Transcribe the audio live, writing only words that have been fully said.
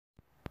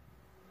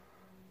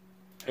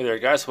Hey there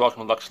guys,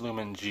 welcome to Lux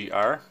Lumen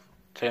GR.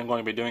 Today I'm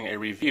going to be doing a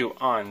review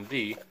on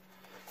the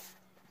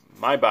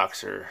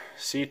MiBoxer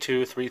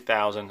C2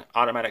 3000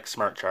 automatic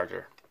smart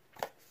charger.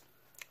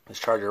 This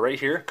charger right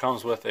here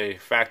comes with a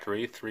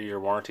factory 3-year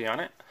warranty on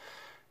it.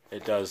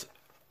 It does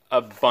a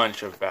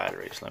bunch of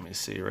batteries. Let me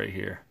see right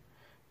here.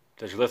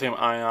 It does your lithium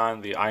ion,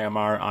 the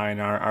IMR,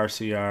 INR,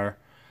 RCR,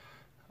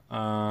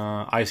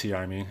 ICR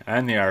I mean,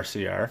 and the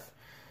RCR.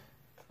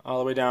 All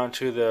the way down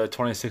to the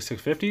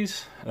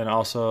 26650s, then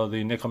also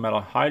the nickel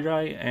metal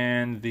hydride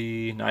and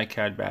the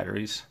NiCad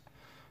batteries,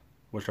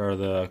 which are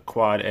the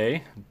quad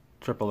A,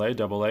 triple A,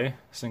 double A,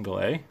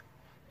 single A,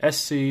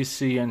 SC,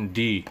 C, and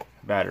D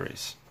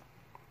batteries.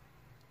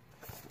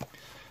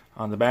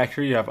 On the back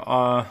here you have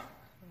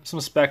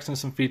some specs and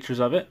some features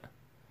of it.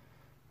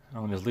 I'm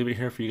going to just leave it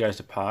here for you guys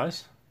to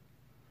pause.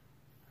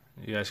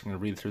 You guys can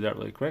read through that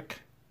really quick.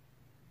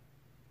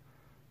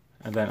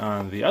 And then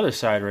on the other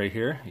side right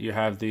here, you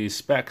have the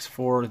specs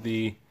for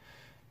the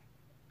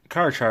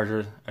car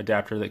charger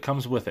adapter that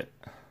comes with it.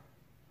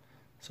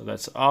 So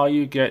that's all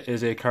you get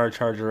is a car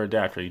charger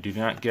adapter. You do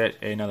not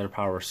get another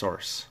power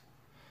source.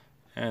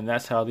 And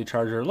that's how the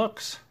charger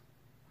looks.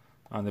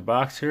 On the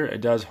box here, it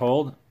does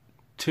hold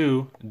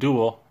two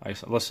dual,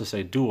 let's just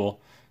say dual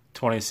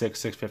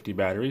 26650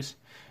 batteries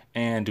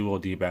and dual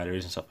D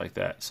batteries and stuff like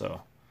that.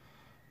 So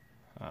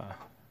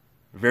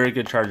very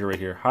good charger right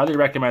here. Highly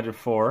recommended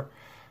for,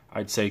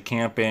 I'd say,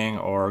 camping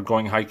or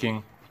going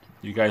hiking.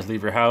 You guys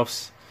leave your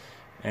house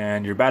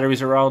and your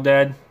batteries are all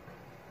dead.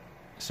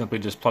 Simply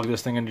just plug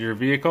this thing into your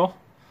vehicle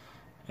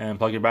and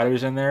plug your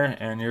batteries in there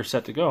and you're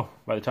set to go.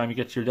 By the time you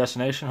get to your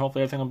destination,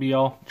 hopefully everything will be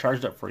all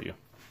charged up for you.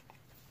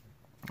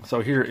 So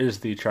here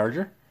is the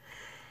charger.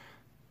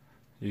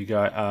 You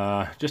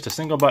got just a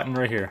single button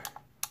right here.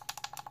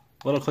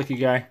 Little clicky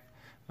guy.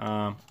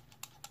 A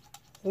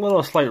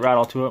little slight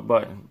rattle to it,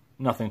 but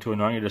nothing too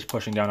annoying. You're just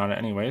pushing down on it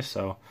anyway,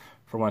 so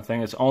for one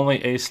thing, it's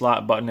only a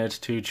slot button. It's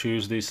to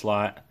choose the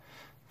slot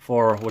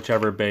for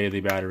whichever bay the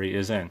battery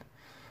is in.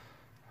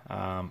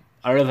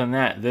 Other than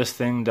that, this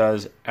thing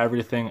does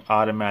everything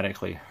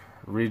automatically.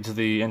 Reads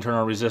the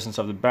internal resistance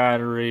of the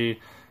battery,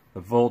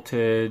 the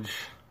voltage,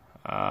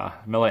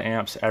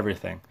 milliamps,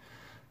 everything.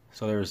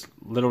 So there's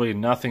literally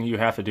nothing you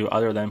have to do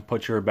other than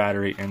put your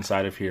battery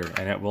inside of here,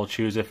 and it will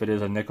choose if it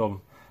is a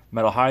nickel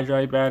metal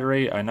hydride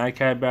battery, a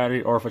NiCad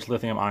battery, or if it's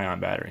lithium ion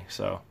battery.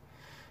 So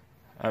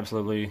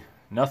absolutely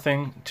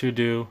nothing to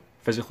do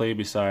physically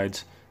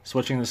besides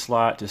switching the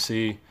slot to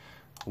see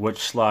which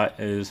slot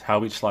is,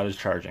 how each slot is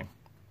charging.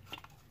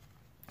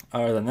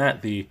 Other than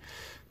that, the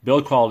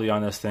build quality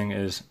on this thing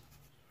is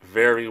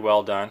very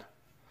well done.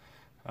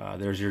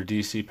 There's your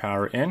DC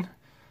power in.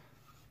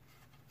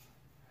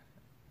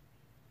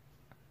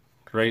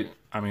 Great,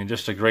 I mean,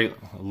 just a great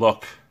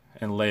look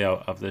and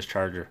layout of this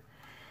charger.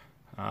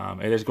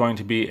 It is going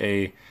to be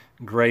a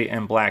gray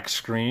and black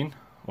screen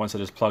once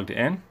it is plugged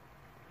in.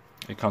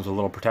 It comes with a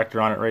little protector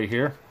on it right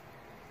here.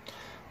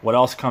 What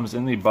else comes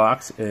in the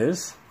box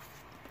is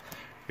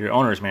your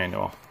owner's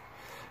manual.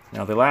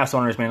 Now, the last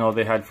owner's manual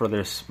they had for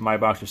this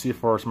MiBoxer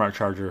C4 smart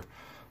charger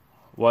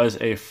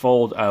was a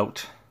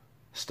fold-out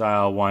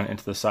style one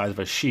into the size of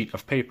a sheet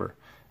of paper,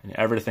 and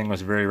everything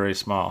was very, very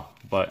small.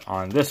 But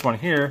on this one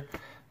here,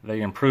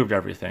 they improved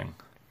everything.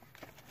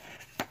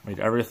 Made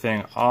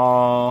everything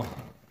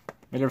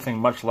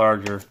much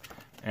larger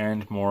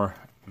and more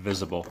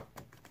visible.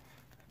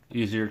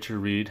 Easier to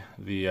read.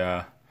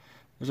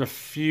 There's a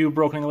few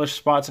broken English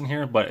spots in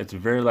here, but it's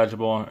very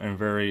legible and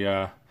very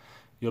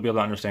you'll be able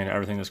to understand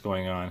everything that's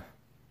going on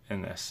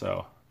in this.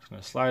 So I'm just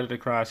going to slide it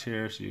across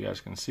here so you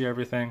guys can see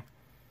everything.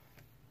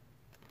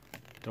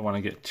 Don't want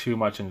to get too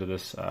much into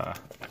this guy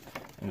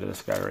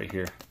right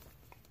here.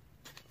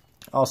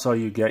 Also,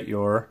 you get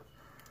your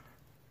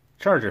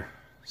charger.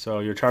 So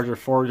your charger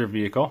for your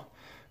vehicle,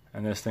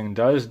 and this thing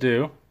does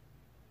do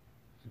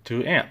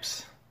 2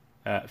 amps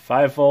at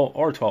 5 volt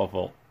or 12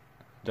 volt.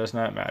 Does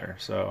not matter.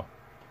 So,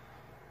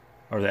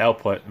 or the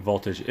output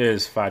voltage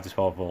is 5 to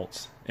 12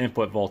 volts.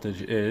 Input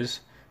voltage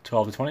is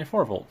 12 to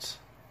 24 volts.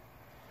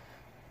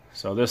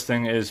 So this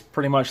thing is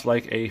pretty much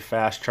like a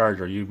fast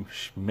charger. You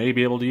may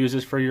be able to use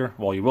this for your,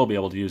 well, you will be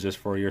able to use this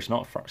for your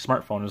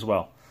smartphone as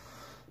well.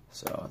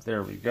 So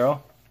there we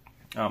go.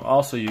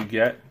 Also, you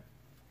get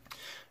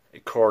a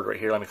cord right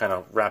here. Let me kind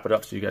of wrap it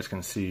up so you guys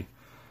can see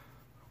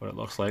what it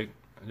looks like.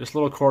 Just a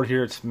little cord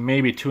here. It's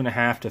maybe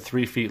 2.5 to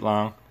 3 feet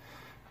long.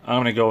 I'm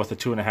going to go with the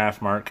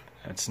 2.5 mark.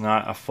 It's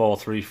not a full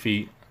 3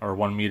 feet or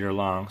 1 meter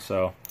long.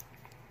 So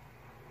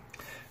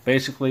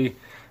basically,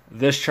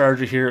 this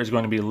charger here is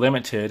going to be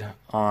limited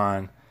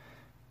on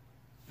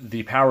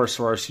the power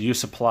source you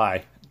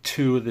supply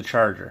to the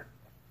charger.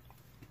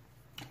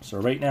 So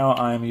right now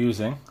I'm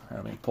using,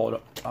 let me pull it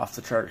up off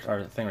the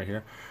thing right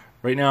here.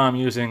 Right now I'm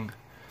using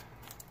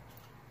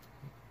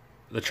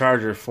the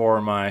charger for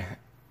my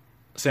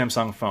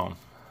Samsung phone.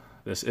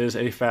 This is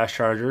a fast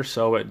charger,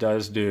 so it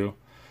does do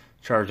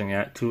charging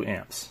at 2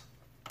 amps.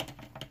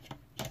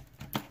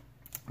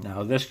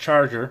 Now this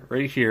charger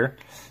right here,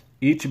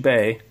 each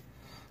bay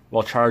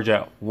will charge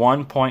at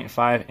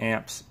 1.5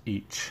 amps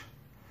each.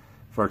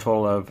 for a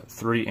total of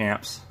 3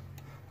 amps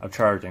of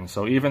charging.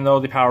 So even though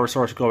the power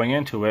source going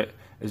into it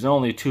is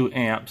only 2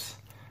 amps,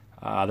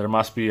 there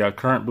must be a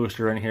current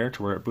booster in here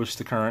to where it boosts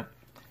the current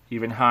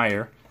even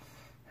higher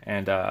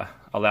and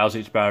allows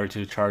each battery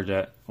to charge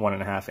at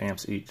 1.5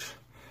 amps each.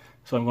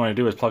 So what I'm going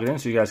to do is plug it in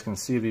so you guys can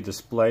see the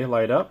display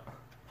light up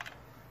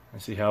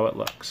and see how it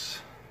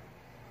looks.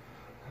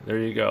 There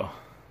you go.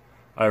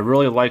 I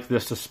really like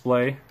this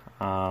display.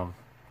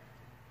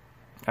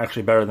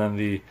 Actually better than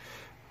the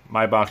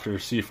MiBoxer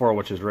C4,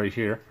 which is right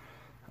here.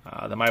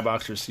 The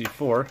MiBoxer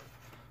C4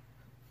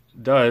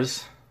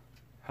 does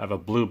have a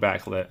blue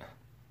backlit.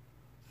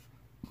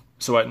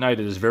 So at night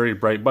it is very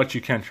bright, but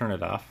you can turn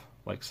it off,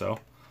 like so.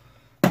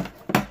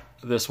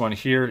 This one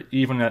here,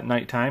 even at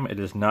nighttime, it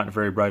is not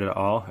very bright at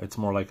all. It's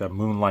more like a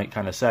moonlight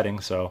kind of setting,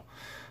 so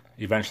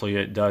eventually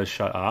it does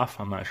shut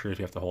off. I'm not sure if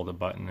you have to hold a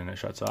button and it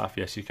shuts off.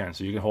 Yes, you can.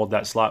 So you can hold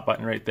that slot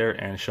button right there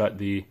and shut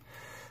the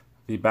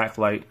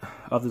backlight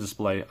of the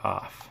display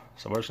off.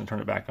 So we're just going to turn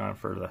it back on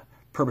for the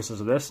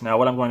purposes of this. Now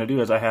what I'm going to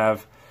do is I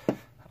have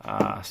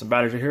some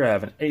batteries right here. I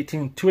have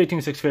two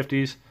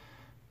 18650s,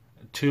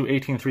 two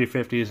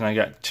 18350s, and I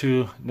got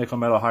 2 nickel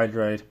metal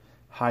hydride,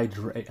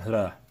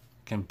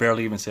 can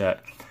barely even say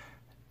that,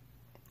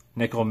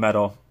 nickel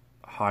metal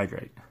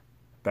hydride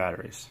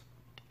batteries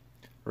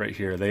right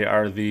here. They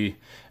are the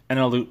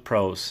Eneloop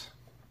Pros.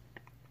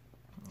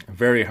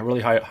 Really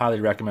highly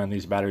recommend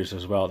these batteries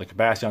as well. The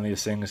capacity on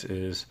these things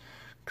is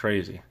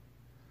crazy.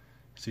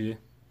 See,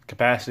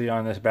 capacity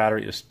on this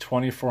battery is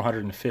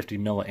 2450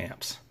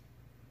 milliamps.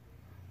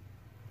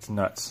 It's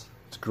nuts.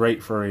 It's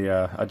great for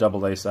a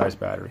AA size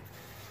battery.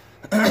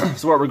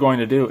 So what we're going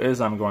to do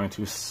is I'm going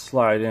to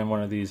slide in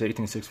one of these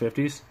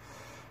 18650s,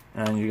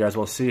 and you guys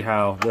will see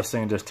how this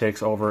thing just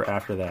takes over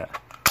after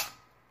that.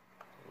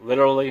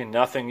 Literally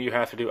nothing you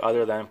have to do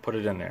other than put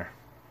it in there.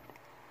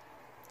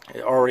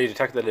 It already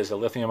detected it as a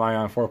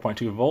lithium-ion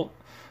 4.2 volt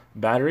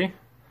battery.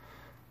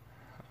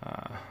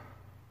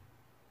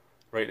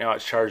 Right now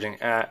it's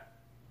charging at,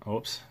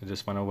 oops, it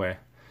just went away.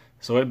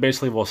 So it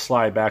basically will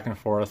slide back and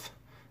forth,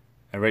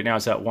 and right now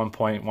it's at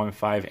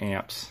 1.15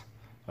 amps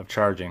of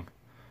charging.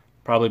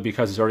 Probably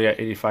because it's already at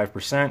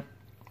 85%.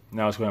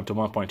 Now it's going up to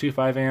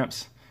 1.25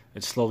 amps.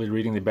 It's slowly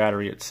reading the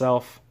battery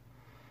itself.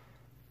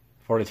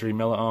 43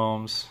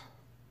 milliohms,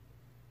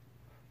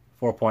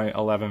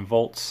 4.11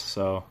 volts,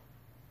 so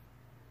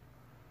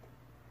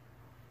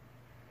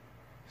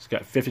it's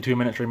got 52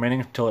 minutes remaining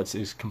until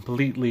it's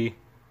completely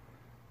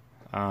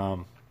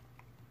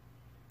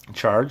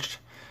charged.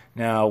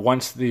 Now,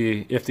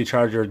 if the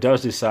charger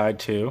does decide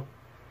to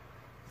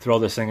throw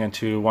this thing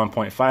into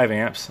 1.5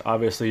 amps,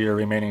 obviously your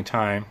remaining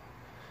time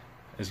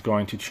is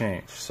going to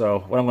change. So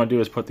what I'm going to do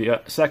is put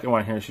the second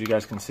one here so you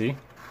guys can see.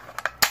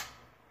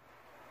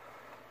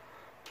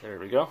 There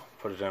we go.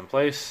 Put it in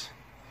place.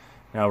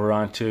 Now we're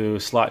on to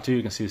slot 2.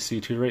 You can see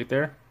C2 right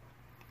there.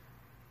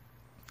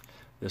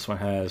 This one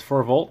has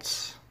 4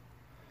 volts.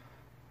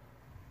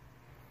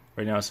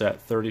 Right now it's at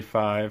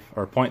 35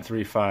 or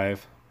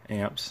 0.35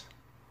 amps.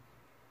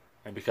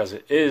 And because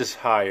it is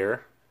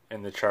higher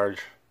in the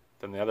charge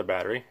than the other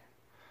battery,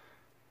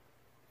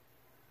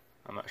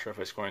 I'm not sure if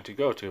it's going to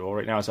go to. Well,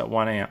 right now it's at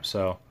 1 amp,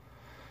 so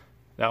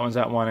that one's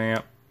at 1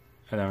 amp.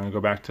 And then I'm going to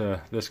go back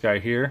to this guy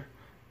here,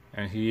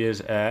 and he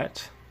is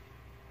at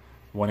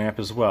 1 amp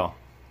as well.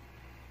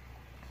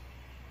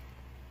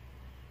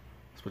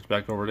 Switch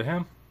back over to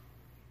him.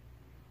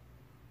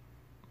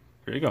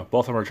 There you go.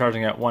 Both of them are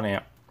charging at 1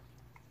 amp.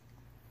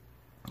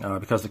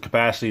 Because the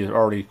capacity is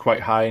already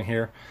quite high in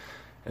here,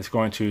 it's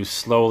going to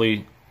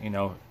slowly,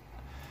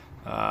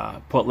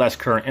 put less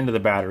current into the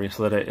battery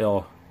so that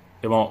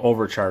it won't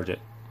overcharge it.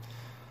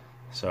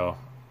 So,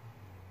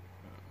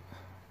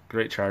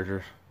 great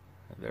charger.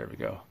 There we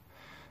go.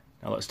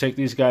 Now let's take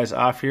these guys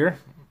off here,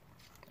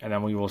 and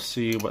then we will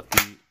see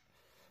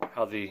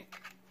how the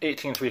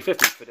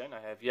 18350s fit in.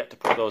 I have yet to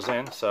put those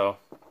in, so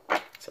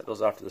set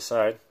those off to the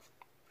side.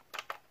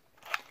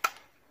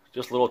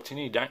 Just little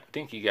teeny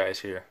dinky guys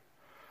here.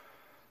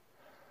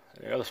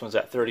 There you go. This one's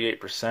at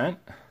 38%.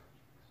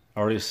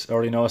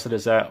 Already noticed it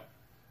is at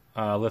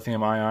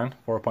lithium ion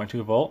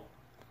 4.2 volt.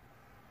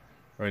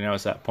 Right now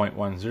it's at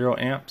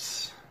 0.10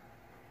 amps.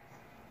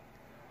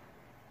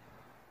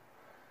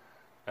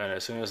 And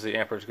as soon as the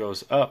amperage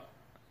goes up,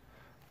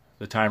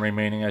 the time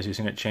remaining, as you've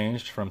seen it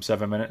changed from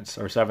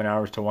 7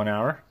 hours to 1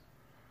 hour.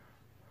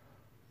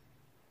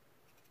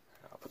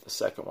 I'll put the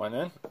second one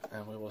in,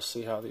 and we will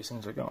see how these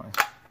things are going.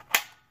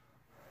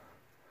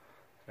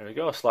 There we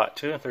go, slot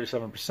 2 at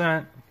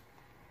 37%.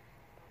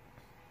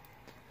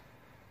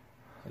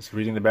 It's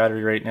reading the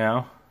battery right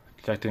now,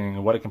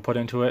 detecting what it can put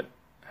into it,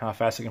 how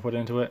fast it can put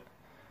into it.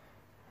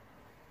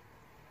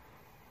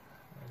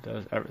 It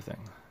does everything.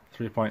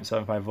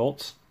 3.75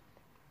 volts.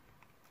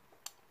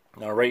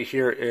 Now right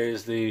here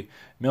is the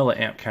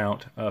milliamp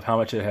count of how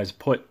much it has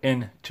put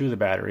into the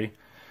battery.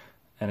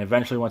 And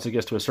eventually once it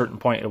gets to a certain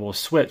point, it will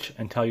switch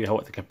and tell you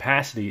what the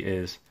capacity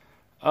is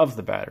of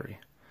the battery.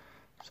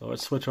 So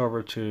let's switch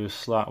over to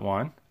slot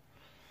 1.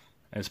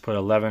 It's put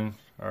 12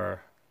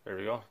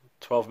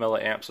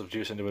 milliamps of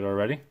juice into it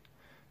already.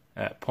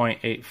 at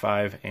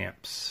 0.85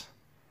 amps.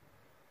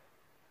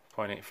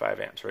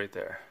 0.85 amps right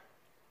there.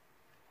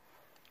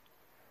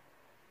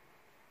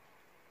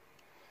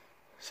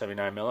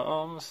 79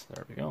 milliohms.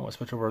 There we go. Let's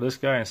switch over to this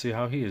guy and see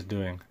how he is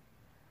doing.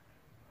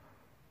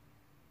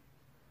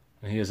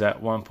 And he is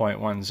at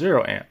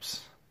 1.10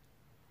 amps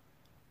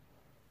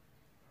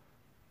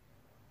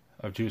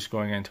of juice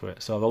going into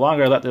it. So the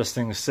longer I let this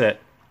thing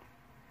sit,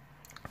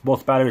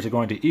 both batteries are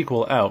going to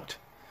equal out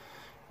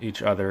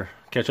each other,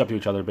 catch up to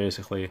each other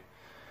basically,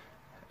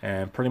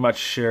 and pretty much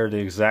share the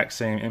exact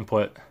same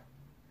input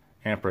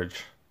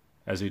amperage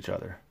as each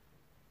other.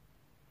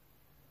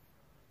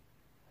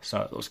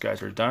 So those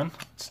guys are done.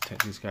 Let's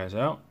take these guys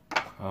out.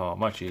 Oh,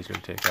 much easier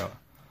to take out.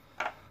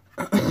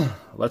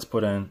 Let's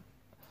put in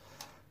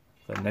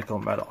the nickel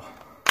metal.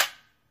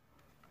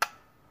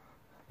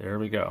 There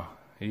we go.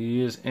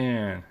 He is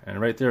in.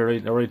 And right there,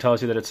 it already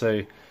tells you that it's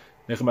a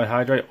nickel metal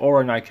hydride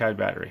or a NiCad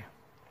battery.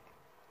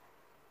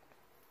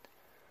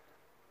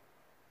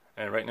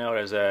 And right now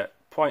it is at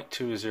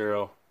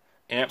 0.20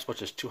 amps,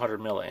 which is 200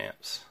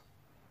 milliamps.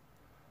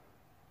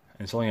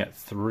 And it's only at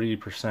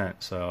 3%,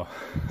 so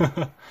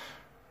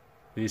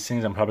these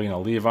things I'm probably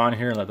going to leave on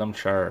here and let them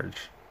charge.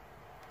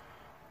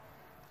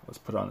 Let's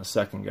put on the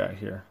second guy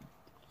here.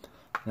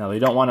 Now, you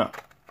don't want to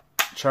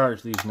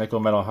charge these nickel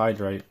metal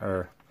hydride,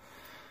 or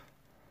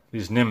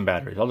these NIM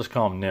batteries. I'll just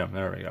call them NIM.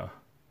 There we go.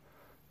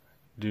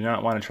 Do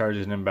not want to charge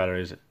these NIM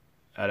batteries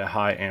at a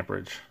high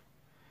amperage.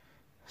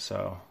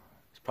 So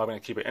it's probably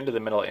going to keep it into the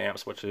middle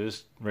amps, which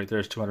is right there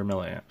is 200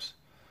 milliamps.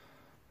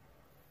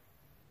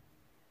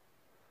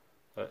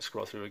 Let it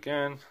scroll through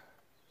again.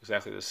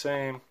 Exactly the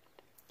same.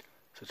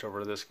 Switch over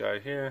to this guy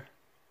here.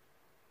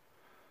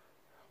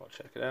 We'll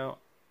check it out.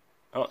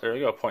 Oh, there we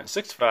go.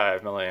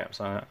 0.65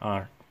 milliamps on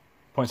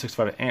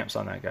 0.65 amps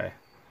on that guy,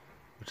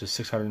 which is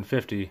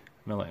 650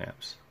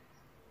 milliamps.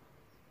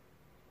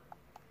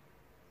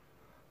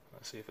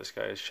 Let's see if this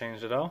guy has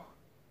changed at all.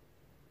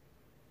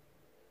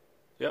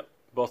 Yep,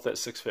 both at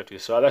 650.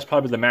 So that's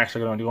probably the max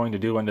they're going to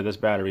do into this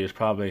battery is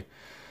probably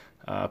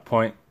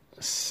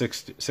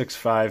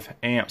 0.65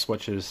 amps,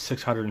 which is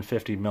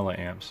 650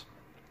 milliamps.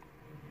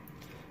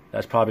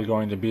 That's probably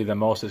going to be the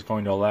most it's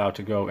going to allow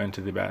to go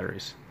into the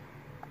batteries,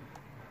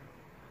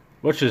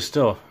 which is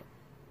still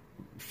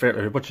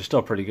fair, which is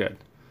still pretty good.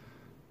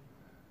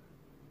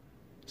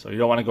 So you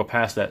don't want to go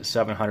past that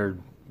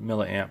 700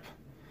 milliamp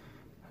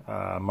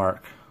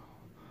mark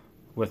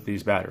with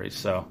these batteries.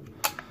 So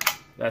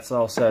that's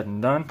all said and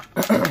done.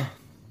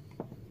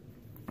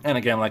 And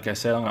again, like I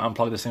said, I'm going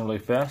to unplug this thing really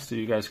fast so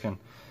you guys can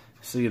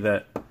see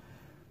that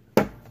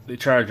the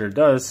charger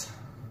does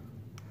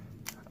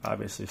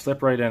obviously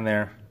slip right in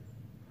there.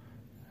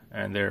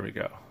 And there we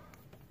go.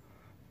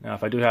 Now,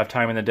 if I do have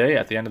time in the day,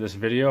 at the end of this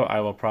video, I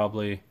will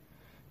probably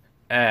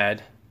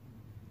add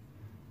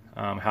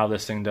how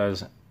this thing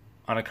does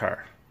on a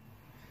car.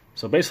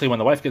 So basically, when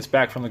the wife gets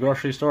back from the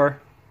grocery store,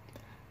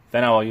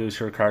 then I will use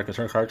her car because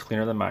her car is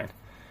cleaner than mine.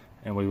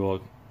 And we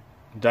will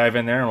dive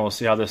in there and we'll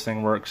see how this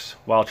thing works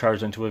while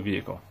charged into a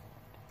vehicle.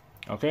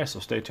 Okay, so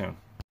stay tuned.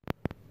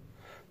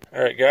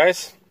 Alright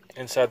guys,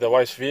 inside the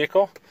wife's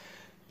vehicle,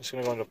 I'm just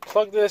going to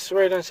plug this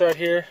right inside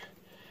here.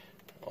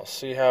 We'll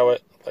see how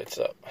it lights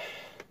up.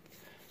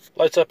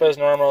 Lights up as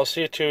normal,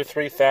 C2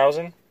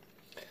 3000.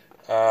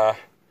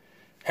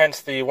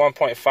 Hence the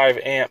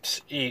 1.5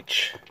 amps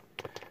each,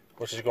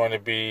 which is going to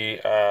be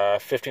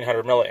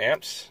 1500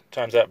 milliamps.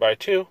 Times that by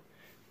 2,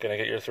 going to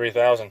get your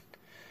 3000.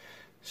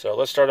 So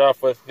let's start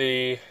off with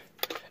the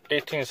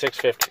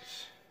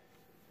 18650s.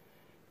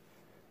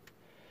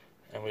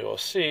 And we will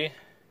see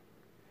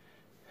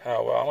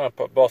how well. I'm going to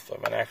put both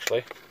of them in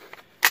actually.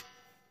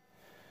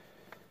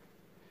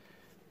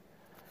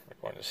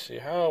 We're going to see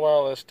how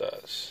well this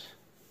does.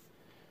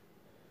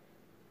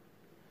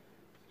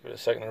 Give it a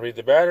second to read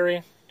the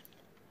battery.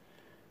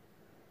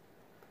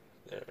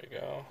 There we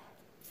go.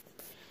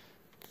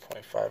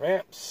 0.5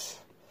 amps.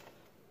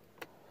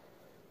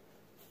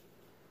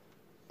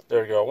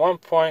 There we go.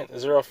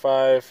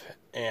 1.05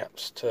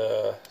 amps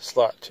to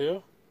slot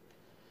 2.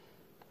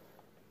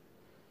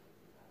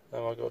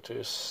 Then we'll go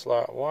to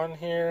slot 1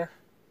 here.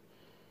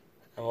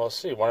 And we'll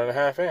see.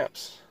 1.5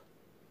 amps.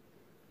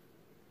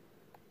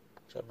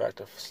 So back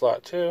to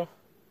slot 2.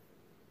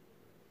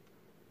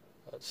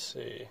 Let's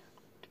see.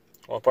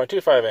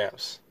 1.25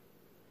 amps.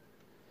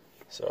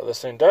 So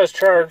this thing does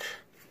charge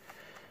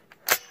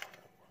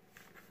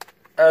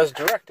as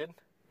directed.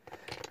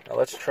 Now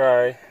let's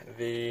try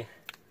the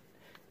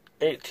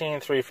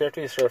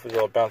 18350. Sorry if it's a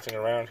little bouncing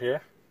around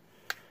here.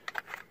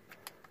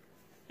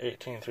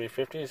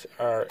 18350s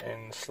are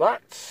in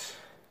slots.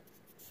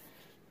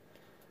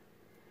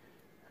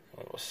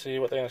 We will see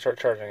what they're going to start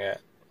charging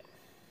at.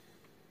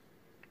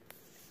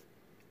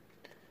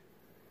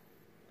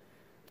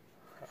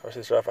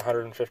 Obviously start off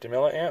 150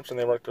 milliamps and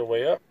they work their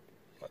way up.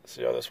 Let's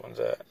see how this one's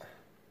at.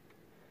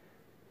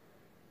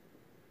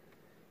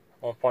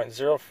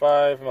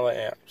 1.05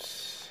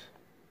 milliamps.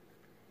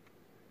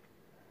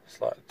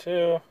 Slot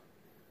 2.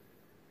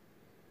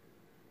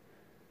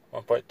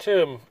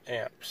 1.2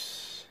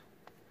 amps.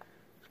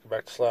 Let's go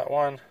back to slot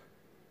 1.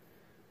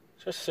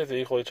 Just to see if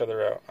they equal each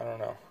other out. I don't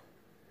know.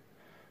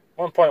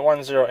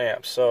 1.10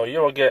 amps. So you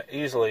will get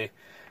easily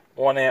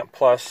 1 amp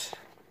plus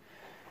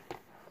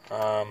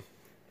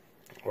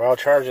while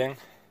charging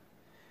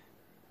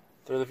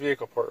through the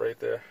vehicle port right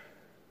there.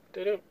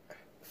 Doo-doo.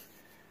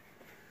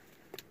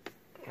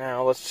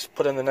 Now let's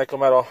put in the nickel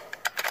metal,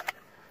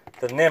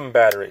 the NIM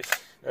batteries.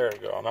 There we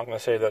go. I'm not going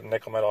to say that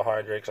nickel metal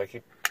hydride because I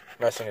keep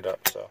messing it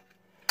up. So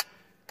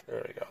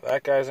there we go.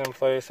 That guy's in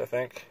place, I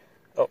think.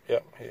 Oh,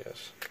 yep, he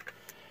is.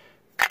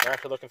 I'm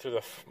actually looking through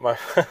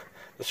the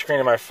the screen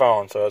of my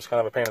phone, so it's kind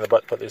of a pain in the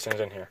butt to put these things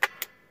in here.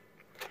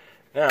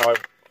 Now,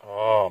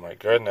 oh my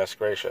goodness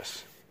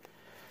gracious.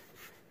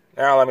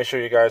 Now let me show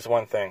you guys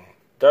one thing.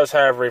 It does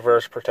have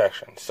reverse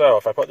protection. So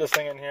if I put this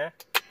thing in here,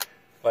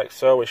 like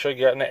so, we should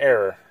get an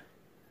error.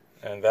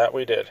 And that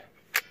we did.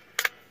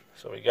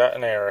 So we got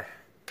an error.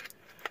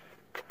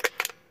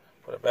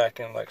 Put it back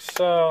in like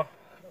so.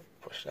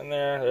 Push it in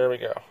there. There we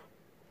go.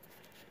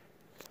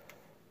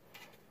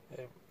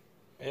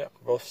 Yep,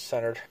 both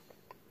centered.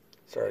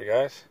 Sorry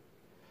guys.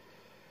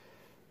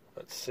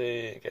 Let's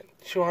see, get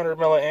 200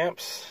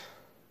 milliamps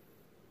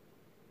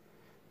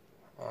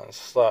on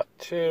slot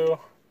 2.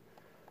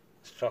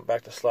 Let's jump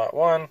back to slot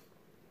 1.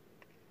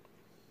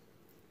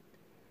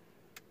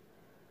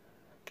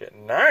 Get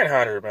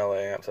 900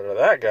 milliamps out of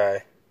that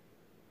guy.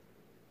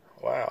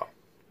 Wow.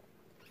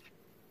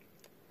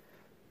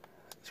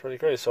 It's pretty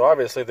crazy. So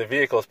obviously the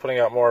vehicle is putting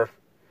out more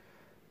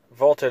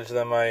voltage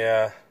than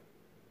my,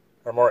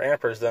 or more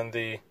amperes than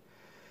the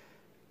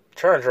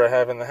charger I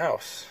have in the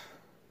house.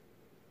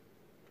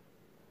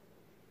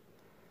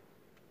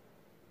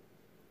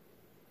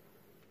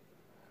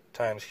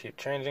 Times keep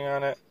changing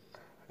on it.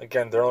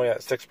 Again, they're only at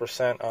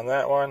 6% on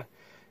that one,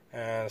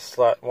 and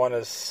slot 1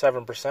 is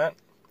 7%.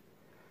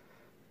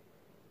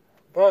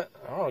 But,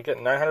 oh, we're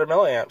getting 900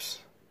 milliamps.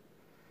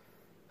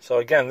 So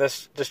again,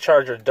 this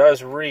charger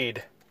does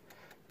read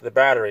the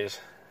batteries.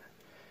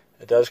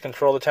 It does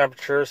control the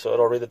temperature, so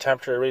it'll read the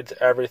temperature. It reads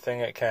everything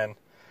it can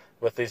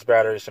with these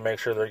batteries to make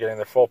sure they're getting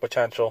the full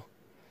potential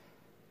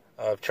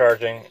of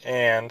charging,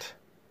 and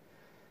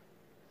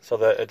so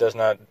that it does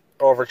not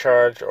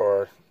overcharge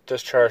or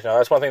discharge. Now,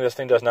 that's one thing this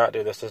thing does not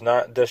do. This does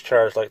not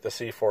discharge like the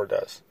C4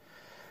 does,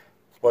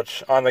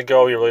 which on the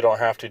go, you really don't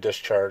have to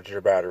discharge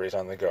your batteries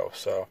on the go.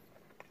 So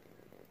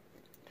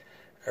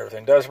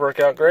everything does work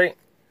out great.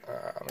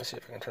 Let me see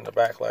if I can turn the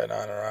backlight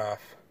on or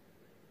off.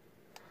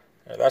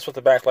 Yeah, that's with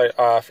the backlight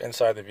off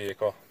inside the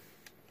vehicle.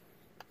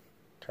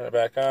 Turn it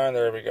back on.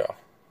 There we go.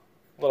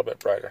 A little bit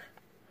brighter,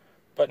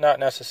 but not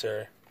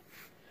necessary.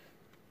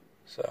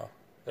 So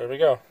there we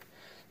go.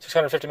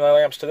 650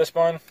 milliamps to this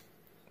one,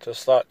 to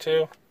slot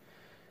 2.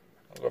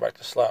 I'll go back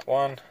to slot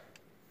 1.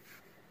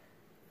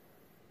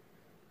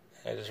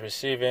 It is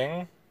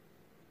receiving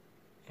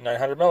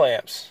 900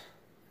 milliamps,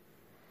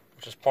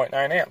 which is 0.9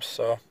 amps.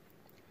 So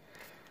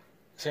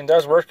this thing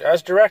does work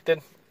as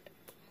directed.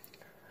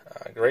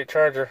 Great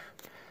charger.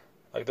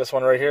 Like this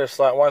one right here,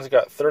 slot 1's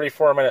got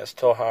 34 minutes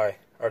till high,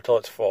 or till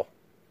it's full.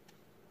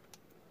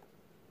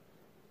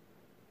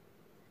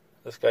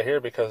 This guy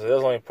here, because it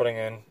is only putting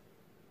in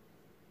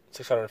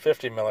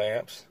 650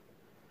 milliamps, it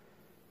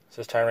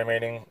says time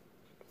remaining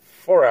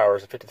 4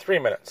 hours and 53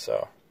 minutes.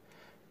 So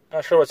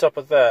not sure what's up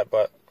with that,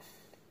 but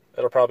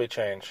it'll probably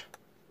change.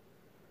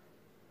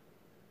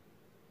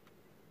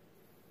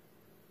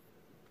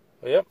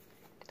 But yep,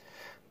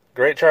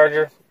 great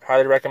charger.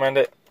 Highly recommend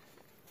it.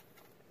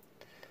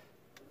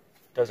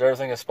 Does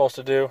everything it's supposed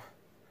to do.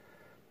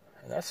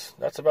 And that's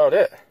about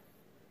it.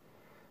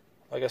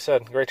 Like I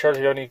said, great charger.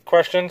 If you have any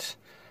questions,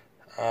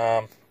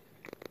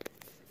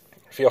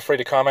 feel free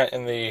to comment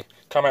in the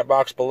comment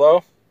box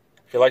below.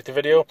 If you like the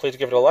video, please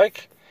give it a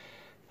like.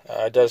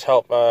 It does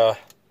help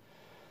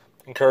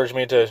encourage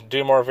me to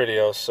do more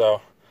videos. So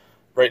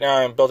right now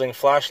I'm building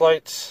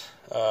flashlights,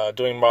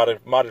 doing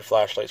modded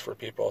flashlights for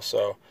people.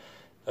 So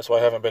that's why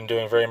I haven't been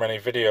doing very many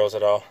videos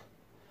at all.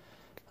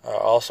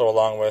 Also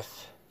along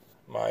with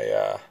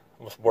my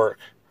with work.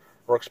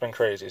 Work's been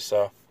crazy.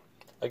 So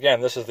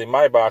again, this is the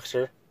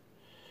MiBoxer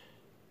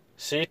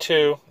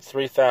C2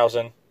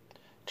 3000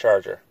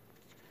 charger.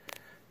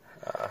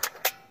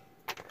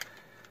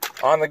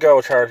 On the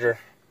go charger,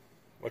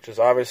 which is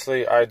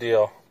obviously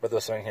ideal with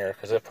this thing here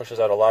because it pushes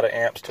out a lot of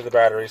amps to the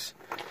batteries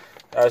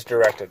as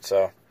directed.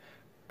 So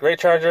great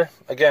charger.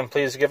 Again,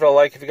 please give it a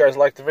like if you guys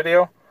liked the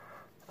video.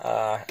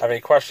 Have any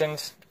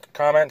questions,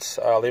 comments,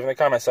 leave in the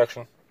comment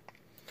section.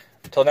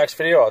 Until next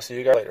video, I'll see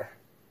you guys later.